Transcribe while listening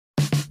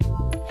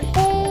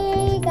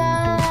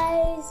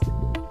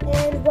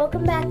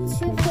welcome back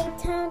to Fake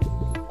Town,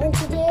 and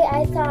today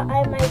I thought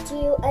I might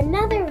do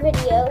another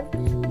video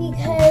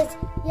because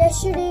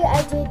yesterday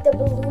I did the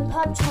balloon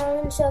pop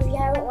challenge, so if you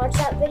haven't watched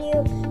that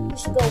video, you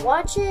should go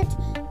watch it.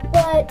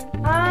 But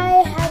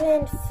I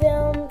haven't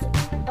filmed,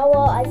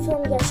 well, I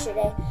filmed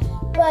yesterday,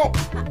 but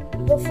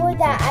before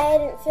that I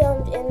hadn't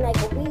filmed in like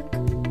a week,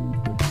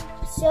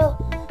 so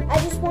I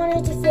just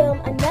wanted to film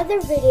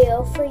another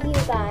video for you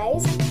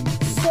guys.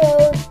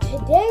 So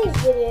today's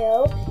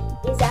video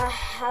is a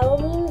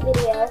Halloween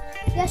video.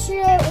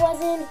 Yesterday it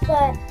wasn't,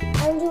 but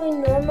I'm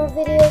doing normal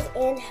videos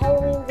and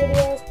Halloween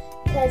videos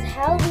because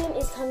Halloween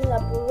is coming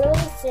up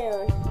really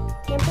soon.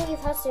 Can't believe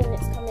how soon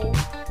it's coming.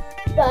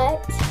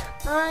 But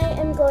I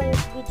am going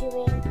to be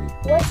doing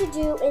what to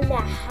do in the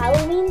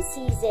Halloween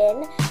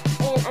season,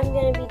 and I'm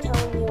going to be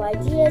telling you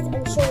ideas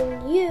and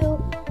showing you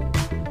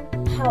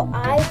how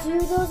I do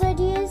those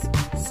ideas.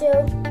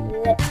 So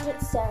let's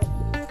get started.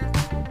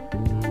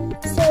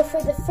 So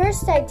for the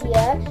first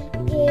idea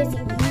is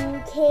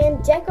you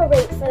can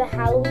decorate for the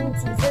Halloween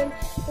season.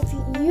 If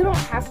you don't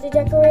have to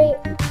decorate,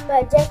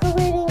 but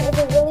decorating is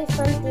a really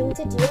fun thing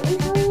to do in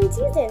Halloween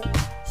season.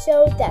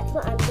 So that's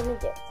what I'm going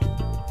to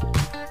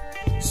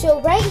do.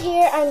 So right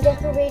here I'm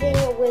decorating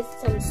with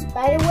some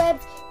spider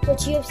webs,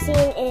 which you have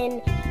seen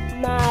in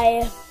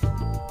my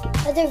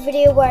other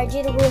video where I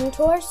did a room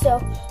tour. So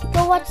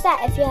go watch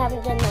that if you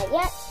haven't done that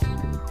yet.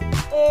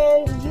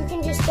 And you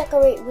can just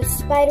decorate with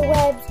spider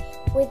webs,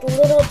 with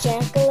little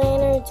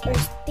jack-o'-lanterns or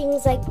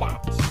things like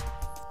that.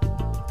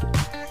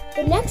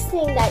 The next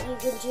thing that you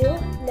can do,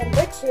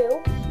 number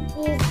 2,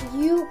 is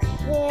you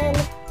can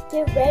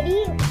get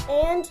ready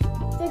and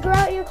figure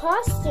out your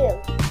costume.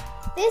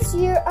 This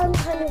year I'm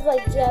kind of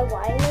like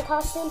DIYing my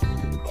costume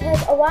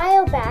because a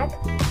while back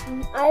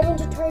I went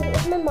to Target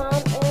with my mom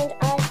and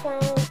I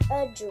found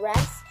a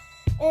dress,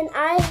 and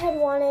I had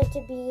wanted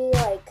to be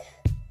like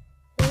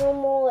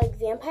normal like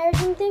vampire or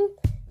something.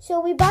 So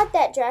we bought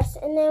that dress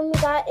and then we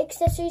got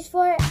accessories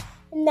for it,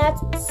 and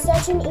that's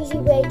such an easy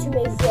way to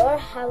make your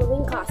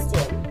Halloween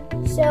costume.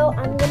 So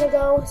I'm gonna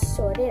go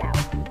sort it out.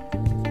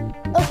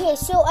 Okay,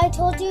 so I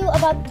told you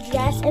about the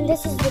dress, and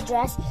this is the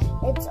dress.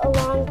 It's a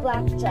long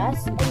black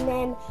dress, and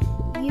then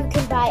you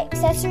can buy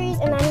accessories,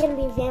 and I'm gonna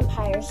be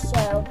vampire.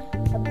 So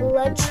a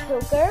blood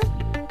choker,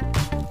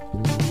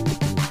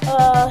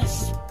 a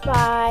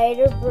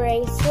spider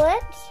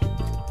bracelet,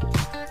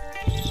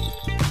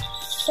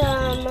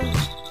 some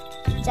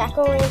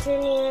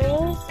jack-o'-lantern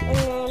earrings, and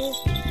then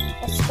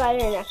a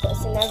spider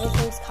necklace, and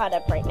everything's caught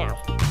up right now.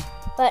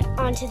 But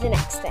on to the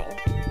next thing.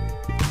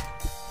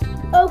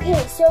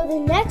 Okay, so the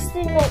next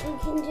thing that you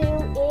can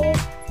do is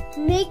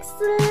make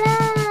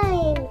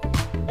slime.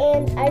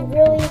 And I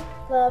really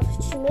love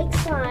to make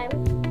slime.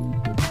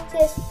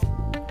 It's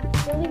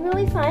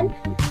really fun.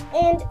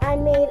 And I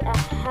made a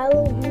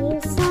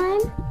Halloween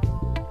slime,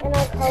 and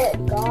I call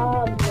it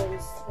Goblin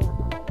Slime.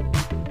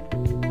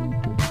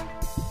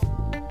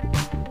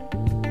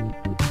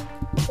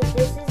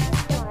 This is the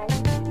slime.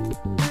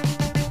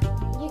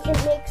 You can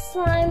make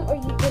slime or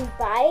you can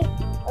buy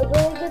a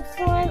really good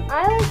slime.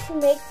 I like to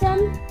make them,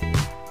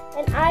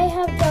 and I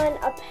have done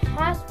a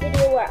past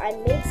video where I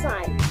made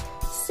slime.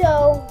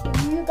 So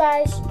you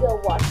guys should go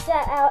watch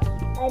that out.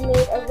 I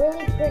made a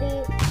really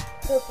pretty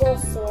purple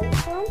sand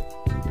slime.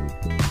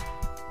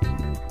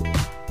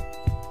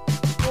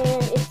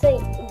 And it's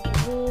like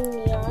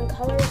green neon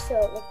color, so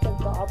it looks like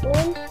a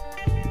goblin.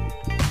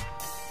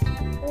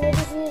 And I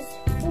just used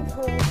food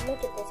coloring to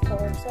make it this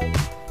color, so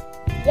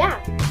yeah.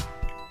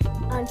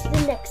 On to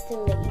the next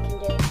thing that you can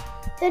do.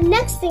 The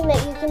next thing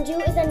that you can do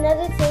is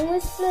another thing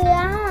with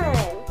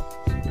slime.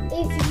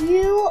 If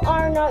you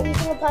are not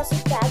using a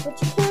plastic bag,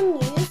 which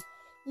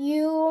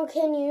you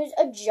can use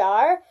a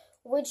jar,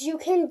 which you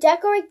can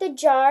decorate the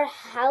jar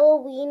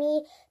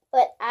Halloweeny,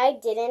 but I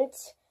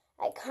didn't.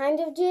 I kind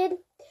of did.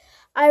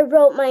 I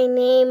wrote my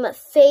name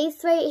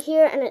Faith right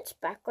here, and it's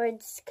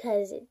backwards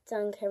because it's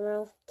on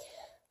camera.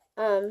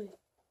 And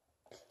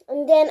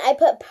then I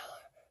put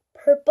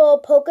purple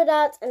polka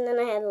dots, and then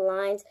I had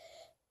lines,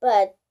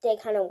 but they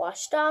kind of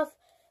washed off.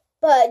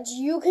 But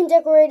you can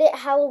decorate it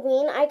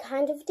Halloween. I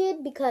kind of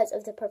did because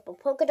of the purple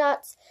polka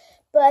dots.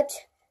 But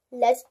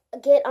let's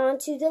get on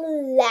to the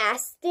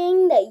last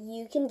thing that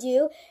you can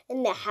do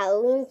in the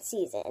Halloween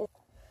season.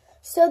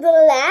 So the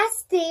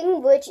last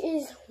thing, which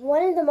is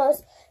one of the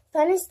most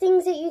funnest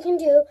things that you can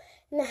do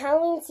in the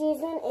Halloween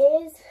season,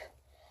 is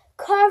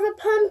carve a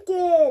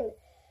pumpkin.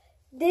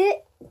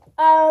 It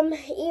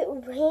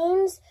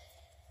rains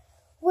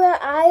where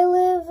I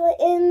live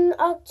in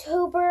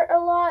October a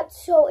lot,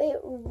 so it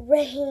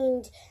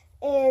rained,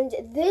 and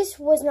this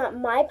was not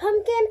my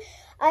pumpkin.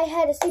 I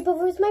had a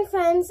sleepover with my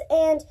friends,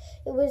 and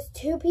it was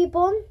 2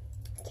 people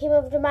came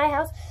over to my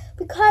house.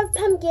 We carved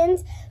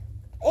pumpkins,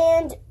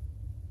 and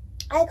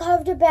I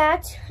carved a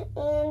bat,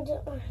 and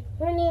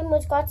her name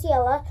was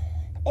Graciela,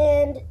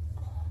 and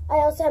I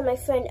also had my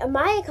friend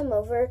Amaya come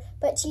over,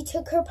 but she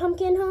took her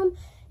pumpkin home,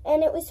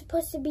 and it was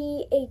supposed to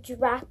be a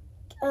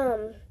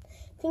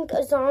I think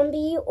a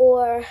zombie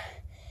or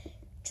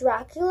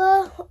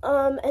Dracula,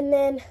 and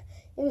then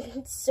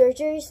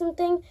surgery or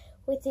something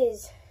with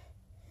his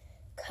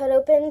cut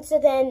open so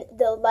then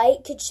the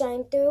light could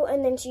shine through,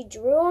 and then she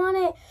drew on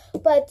it,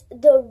 but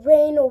the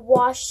rain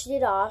washed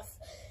it off.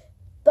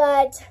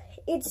 But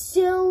it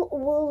still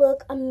will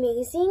look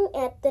amazing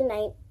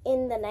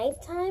in the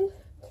nighttime.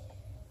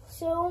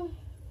 So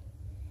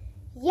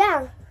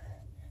yeah,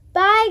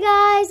 bye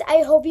guys.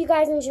 I hope you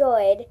guys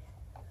enjoyed.